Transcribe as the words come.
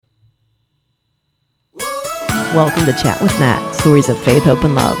Welcome to Chat with Nat, stories of faith, hope,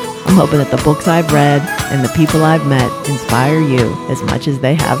 and love. I'm hoping that the books I've read and the people I've met inspire you as much as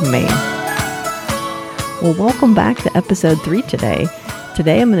they have me. Well, welcome back to episode 3 today.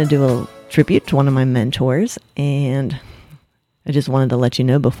 Today I'm going to do a tribute to one of my mentors, and I just wanted to let you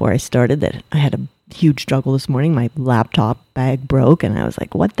know before I started that I had a huge struggle this morning. My laptop bag broke, and I was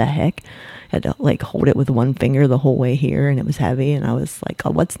like, what the heck? I had to hold it with one finger the whole way here, and it was heavy, and I was like,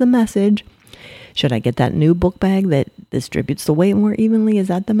 oh, what's the message? Should I get that new book bag that distributes the weight more evenly? Is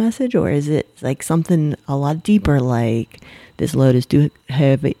that the message? Or is it like something a lot deeper, like this load is too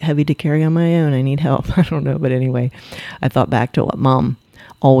heavy to carry on my own, I need help? I don't know. But anyway, I thought back to what Mom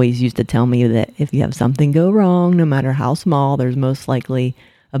always used to tell me, that if you have something go wrong, no matter how small, there's most likely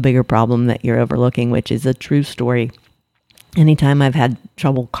a bigger problem that you're overlooking, which is a true story. Anytime I've had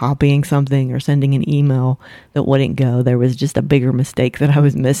trouble copying something or sending an email that wouldn't go, there was just a bigger mistake that I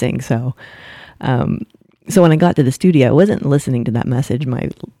was missing. So when I got to the studio, I wasn't listening to that message. My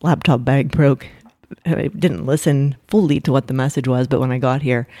laptop bag broke. I didn't listen fully to what the message was, but when I got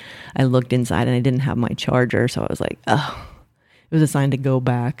here, I looked inside and I didn't have my charger. So I was like, oh, it was a sign to go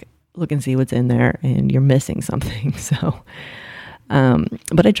back, look and see what's in there, and you're missing something. So,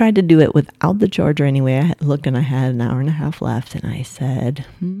 but I tried to do it without the charger anyway. I looked and I had an hour and a half left, and I said,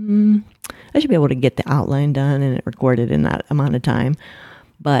 I should be able to get the outline done, and it recorded in that amount of time.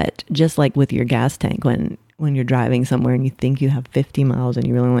 But just like with your gas tank, when you're driving somewhere and you think you have 50 miles and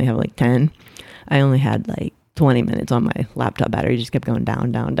you really only have like 10, I only had like 20 minutes on my laptop battery. It just kept going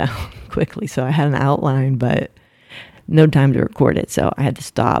down quickly. So I had an outline, but no time to record it. So I had to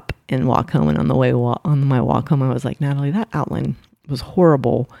stop and walk home. And on my walk home, I was like, Natalie, that outline was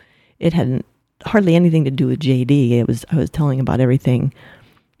horrible. It had hardly anything to do with JD. I was telling about everything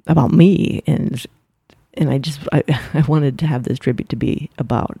about me, and I wanted to have this tribute to be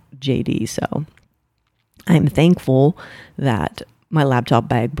about JD. So I'm thankful that my laptop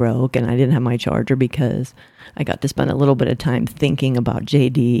bag broke and I didn't have my charger, because I got to spend a little bit of time thinking about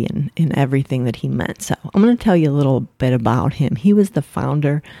JD and everything that he meant. So I'm going to tell you a little bit about him. He was the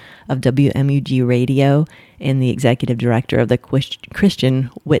founder of WMUG Radio and the executive director of the Christian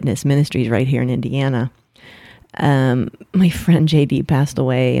Witness Ministries right here in Indiana. My friend JD passed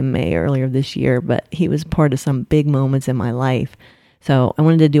away in May earlier this year, but he was part of some big moments in my life. So I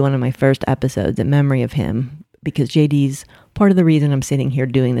wanted to do one of my first episodes in memory of him, because JD's part of the reason I'm sitting here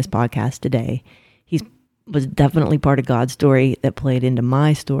doing this podcast today. He was definitely part of God's story that played into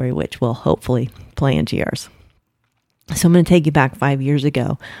my story, which will hopefully play into yours. So I'm going to take you back 5 years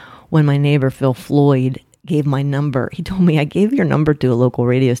ago when my neighbor Phil Floyd gave my number. He told me, I gave your number to a local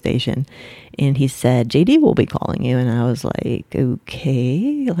radio station, and he said, JD will be calling you. And I was like,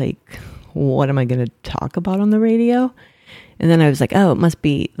 okay, like, what am I going to talk about on the radio? And then I was like, oh, it must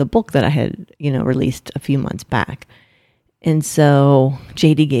be the book that I had, released a few months back. And so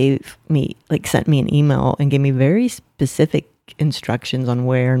JD sent me an email and gave me very specific instructions on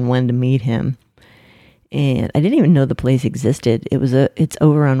where and when to meet him. And I didn't even know the place existed. It's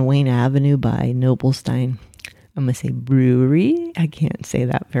over on Wayne Avenue by Noblestein. I'm going to say brewery. I can't say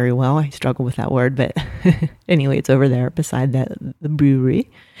that very well. I struggle with that word, but anyway, it's over there beside the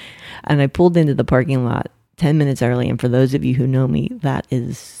brewery. And I pulled into the parking lot 10 minutes early. And for those of you who know me, that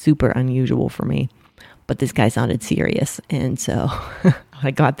is super unusual for me. But this guy sounded serious. And so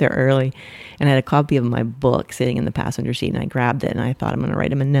I got there early and I had a copy of my book sitting in the passenger seat, and I grabbed it and I thought I'm going to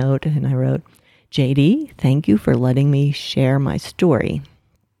write him a note. And I wrote, JD, thank you for letting me share my story.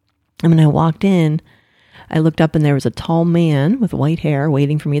 And when I walked in, I looked up and there was a tall man with white hair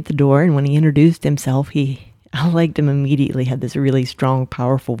waiting for me at the door. And when he introduced himself, I liked him immediately. Had this really strong,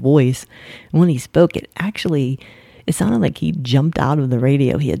 powerful voice. And when he spoke, it sounded like he jumped out of the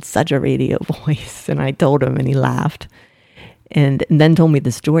radio. He had such a radio voice. And I told him, and he laughed. And then told me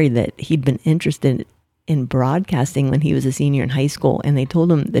the story that he'd been interested in broadcasting when he was a senior in high school, and they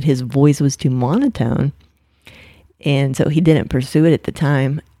told him that his voice was too monotone, and so he didn't pursue it at the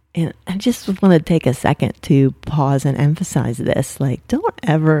time. And I just want to take a second to pause and emphasize this. Like, don't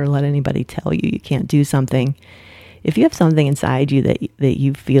ever let anybody tell you can't do something. If you have something inside you that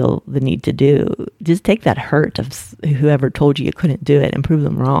you feel the need to do, just take that hurt of whoever told you couldn't do it and prove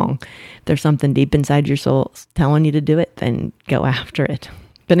them wrong. If there's something deep inside your soul telling you to do it, then go after it.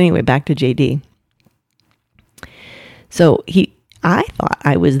 But anyway, back to JD. So I thought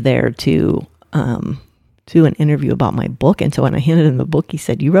I was there to do an interview about my book. And so when I handed him the book, he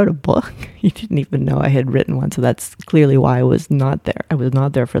said, you wrote a book? He didn't even know I had written one. So that's clearly why I was not there. I was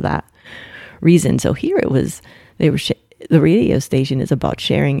not there for that reason. So here it was, the radio station is about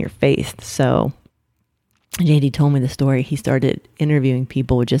sharing your faith. So JD told me the story. He started interviewing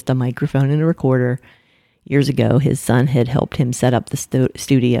people with just a microphone and a recorder. years ago, his son had helped him set up the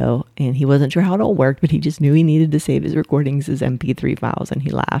studio, and he wasn't sure how it all worked, but he just knew he needed to save his recordings as MP3 files, and he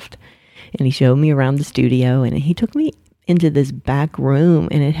laughed. And he showed me around the studio, and he took me into this back room,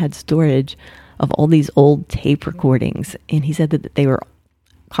 and it had storage of all these old tape recordings. And he said that they were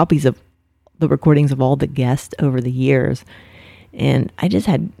copies of the recordings of all the guests over the years. And I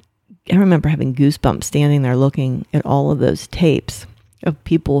remember having goosebumps standing there looking at all of those tapes of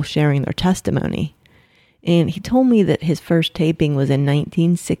people sharing their testimony. And he told me that his first taping was in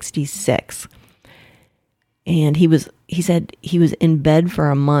 1966. And he said he was in bed for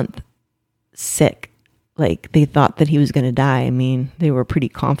a month, sick. Like, they thought that he was going to die. I mean, they were pretty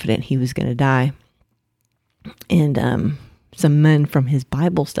confident he was going to die. And some men from his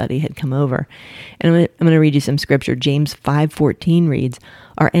Bible study had come over. And I'm going to read you some scripture. James 5:14 reads,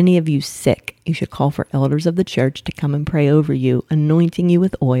 "Are any of you sick? You should call for elders of the church to come and pray over you, anointing you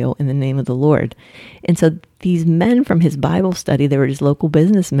with oil in the name of the Lord." And so these men from his Bible study, they were just local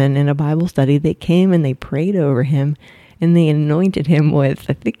businessmen in a Bible study. They came and they prayed over him, and they anointed him with,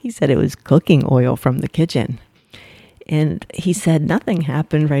 I think he said it was cooking oil from the kitchen. And he said nothing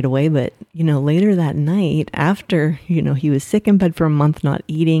happened right away, but, later that night, after, he was sick in bed for a month, not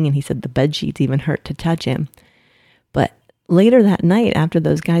eating, and he said the bed sheets even hurt to touch him. But later that night, after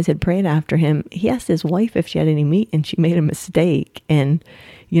those guys had prayed after him, he asked his wife if she had any meat, and she made a mistake. And,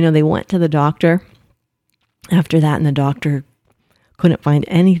 they went to the doctor after that, and the doctor couldn't find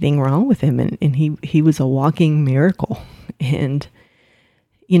anything wrong with him, and he was a walking miracle. And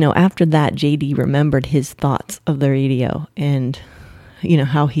after that, JD remembered his thoughts of the radio and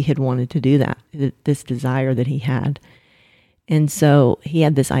how he had wanted to do that, this desire that he had. And so he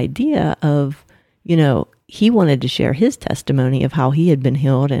had this idea of he wanted to share his testimony of how he had been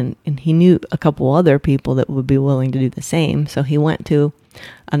healed, and he knew a couple other people that would be willing to do the same. So he went to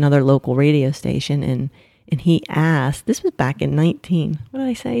another local radio station, and he asked, this was back in 19, what did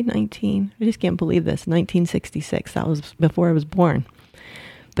I say, 19? I just can't believe this, 1966. That was before I was born.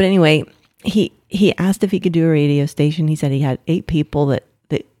 But anyway, he asked if he could do a radio station. He said he had 8 people that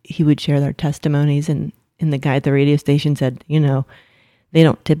he would share their testimonies, and the guy at the radio station said, they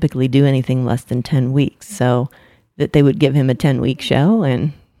don't typically do anything less than 10 weeks, so that they would give him a 10-week show,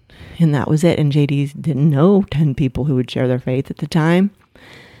 and that was it. And JD didn't know 10 people who would share their faith at the time.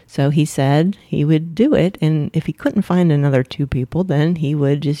 So he said he would do it, and if he couldn't find another 2 people, then he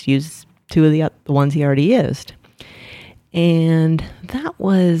would just use 2 of the ones he already used. And that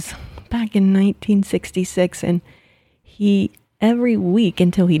was back in 1966, and he, every week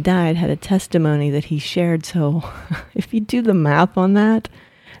until he died, had a testimony that he shared. So if you do the math on that,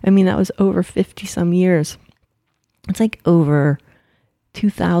 I mean, that was over 50 some years. It's like over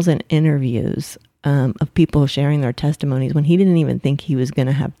 2,000 interviews of people sharing their testimonies when he didn't even think he was going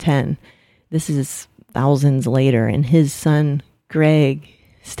to have 10. This is thousands later, and his son, Greg,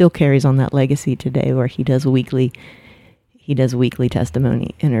 still carries on that legacy today, where he does weekly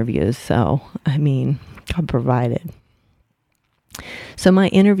testimony interviews. So, I mean, God provided. So my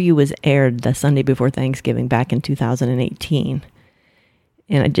interview was aired the Sunday before Thanksgiving back in 2018.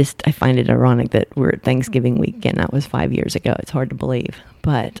 And I find it ironic that we're at Thanksgiving weekend. That was 5 years ago. It's hard to believe.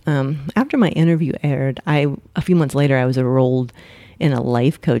 But after my interview aired, a few months later, I was enrolled in a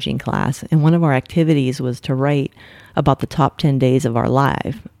life coaching class. And one of our activities was to write about the top 10 days of our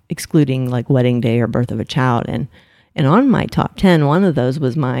life, excluding like wedding day or birth of a child. And on my top 10, one of those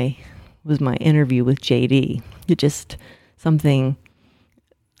was my interview with JD. It just something,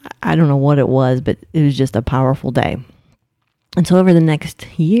 I don't know what it was, but it was just a powerful day. And so over the next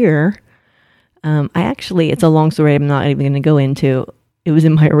year, it's a long story I'm not even going to go into. It was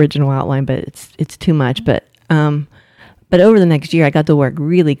in my original outline, but it's too much. But over the next year, I got to work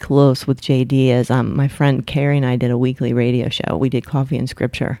really close with JD as my friend Carrie and I did a weekly radio show. We did Coffee and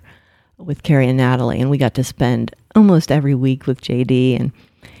Scripture with Carrie and Natalie, and we got to spend almost every week with JD,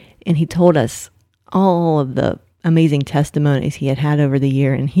 and he told us all of the amazing testimonies he had over the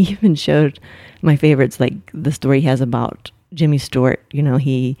year, and he even showed my favorites, like the story he has about Jimmy Stewart.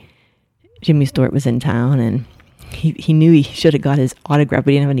 Jimmy Stewart was in town, and he knew he should have got his autograph,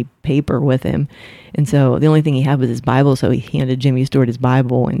 but he didn't have any paper with him. And so the only thing he had was his Bible, so he handed Jimmy Stewart his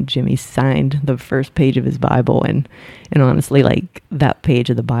Bible, and Jimmy signed the first page of his Bible. And honestly, like, that page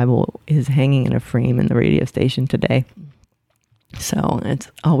of the Bible is hanging in a frame in the radio station today. So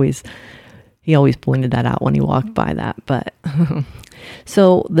he always pointed that out when he walked by that. But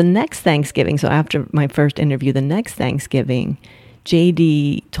so the next Thanksgiving, so after my first interview, the next Thanksgiving,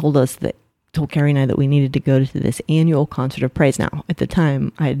 JD told Carrie and I that we needed to go to this annual concert of praise. Now, at the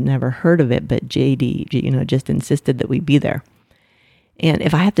time, I had never heard of it, but JD, just insisted that we be there. And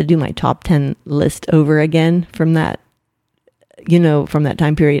if I have to do my top 10 list over again from that, from that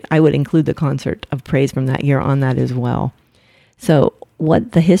time period, I would include the concert of praise from that year on that as well. So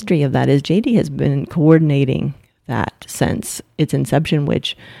what the history of that is, JD has been coordinating that since its inception,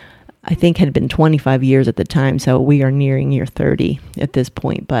 which I think had been 25 years at the time. So we are nearing year 30 at this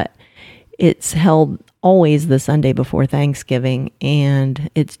point, but it's held always the Sunday before Thanksgiving, and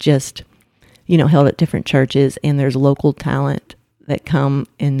it's just, held at different churches, and there's local talent that come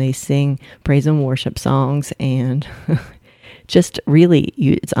and they sing praise and worship songs, and just really,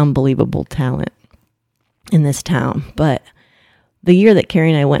 it's unbelievable talent in this town. But the year that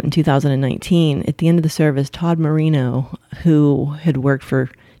Carrie and I went in 2019, at the end of the service, Todd Marino, who had worked for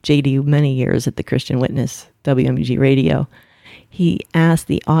JD many years at the Christian Witness, WMG Radio, he asked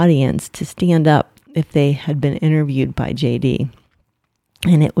the audience to stand up if they had been interviewed by JD.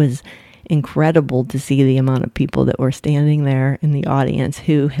 And it was incredible to see the amount of people that were standing there in the audience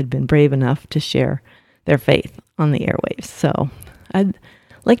who had been brave enough to share their faith on the airwaves. So I'd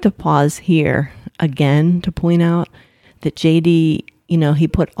like to pause here again to point out that JD, he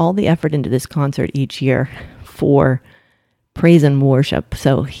put all the effort into this concert each year for praise and worship.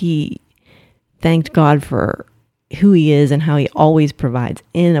 So he thanked God for who he is and how he always provides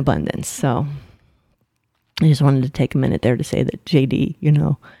in abundance. So I just wanted to take a minute there to say that JD,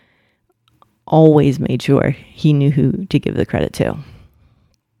 always made sure he knew who to give the credit to.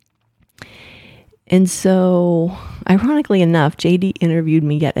 And so, ironically enough, JD interviewed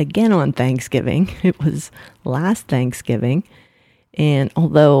me yet again on Thanksgiving. It was last Thanksgiving. And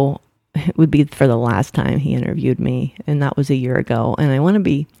although it would be for the last time he interviewed me, and that was a year ago. And I wanted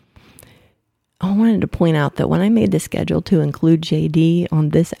to point out that when I made the schedule to include JD on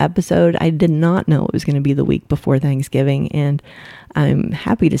this episode, I did not know it was going to be the week before Thanksgiving. And I'm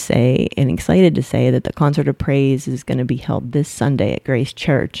happy to say and excited to say that the Concert of Praise is going to be held this Sunday at Grace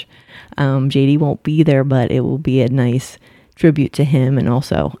Church. JD won't be there, but it will be a nice tribute to him. And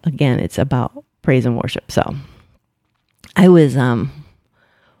also, again, it's about praise and worship. So I was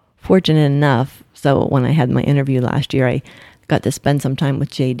fortunate enough. So when I had my interview last year, I got to spend some time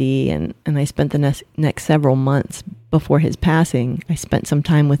with JD, and I spent the next several months before his passing. I spent some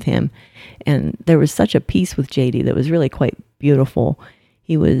time with him, and there was such a peace with JD that was really quite beautiful.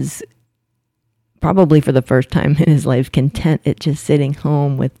 He was probably for the first time in his life content at just sitting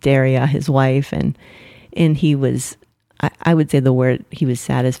home with Daria, his wife, and he was, I would say the word, he was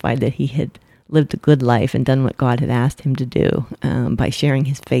satisfied that he had lived a good life and done what God had asked him to do by sharing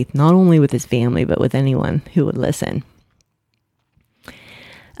his faith, not only with his family, but with anyone who would listen.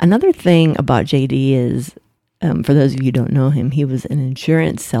 Another thing about JD is, for those of you who don't know him, he was an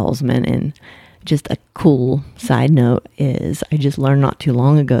insurance salesman. And just a cool side note is I just learned not too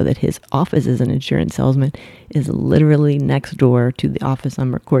long ago that his office as an insurance salesman is literally next door to the office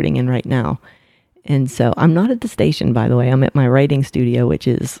I'm recording in right now. And so I'm not at the station, by the way. I'm at my writing studio, which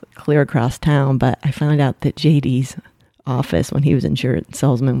is clear across town. But I found out that JD's office when he was insurance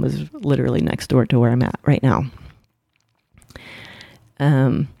salesman was literally next door to where I'm at right now.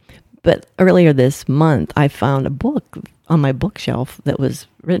 But earlier this month, I found a book on my bookshelf that was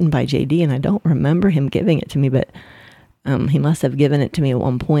written by JD, and I don't remember him giving it to me, but he must have given it to me at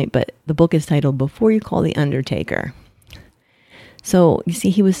one point. But the book is titled Before You Call the Undertaker. So, you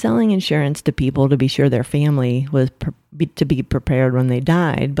see, he was selling insurance to people to be sure their family was to be prepared when they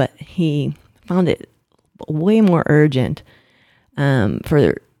died, but he found it way more urgent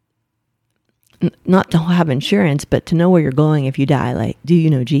for not to have insurance, but to know where you're going if you die. Like, do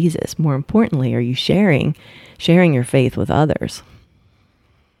you know Jesus? More importantly, are you sharing your faith with others?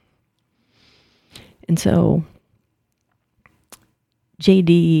 And so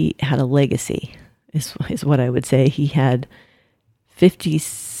JD had a legacy, is what I would say. He had 50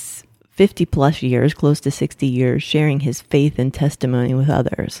 plus years, close to 60 years, sharing his faith and testimony with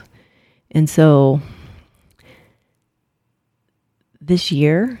others. And so this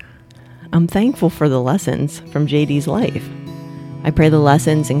year, I'm thankful for the lessons from JD's life. I pray the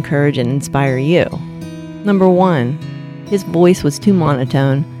lessons encourage and inspire you. Number 1, his voice was too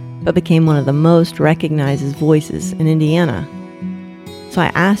monotone, but became one of the most recognized voices in Indiana. So I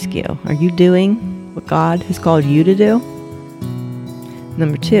ask you, are you doing what God has called you to do?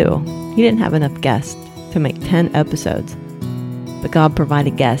 Number 2, he didn't have enough guests to make 10 episodes, but God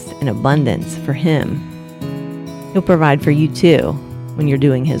provided guests in abundance for him. He'll provide for you too when you're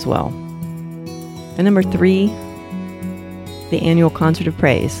doing his will. And number 3, the annual Concert of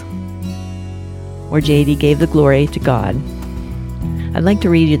Praise, where JD gave the glory to God. I'd like to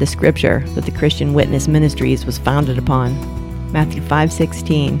read you the scripture that the Christian Witness Ministries was founded upon, Matthew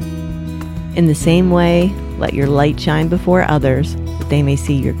 5:16. In the same way, let your light shine before others, that they may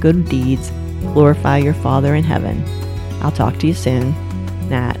see your good deeds, glorify your Father in heaven. I'll talk to you soon.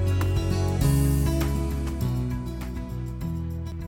 Nat.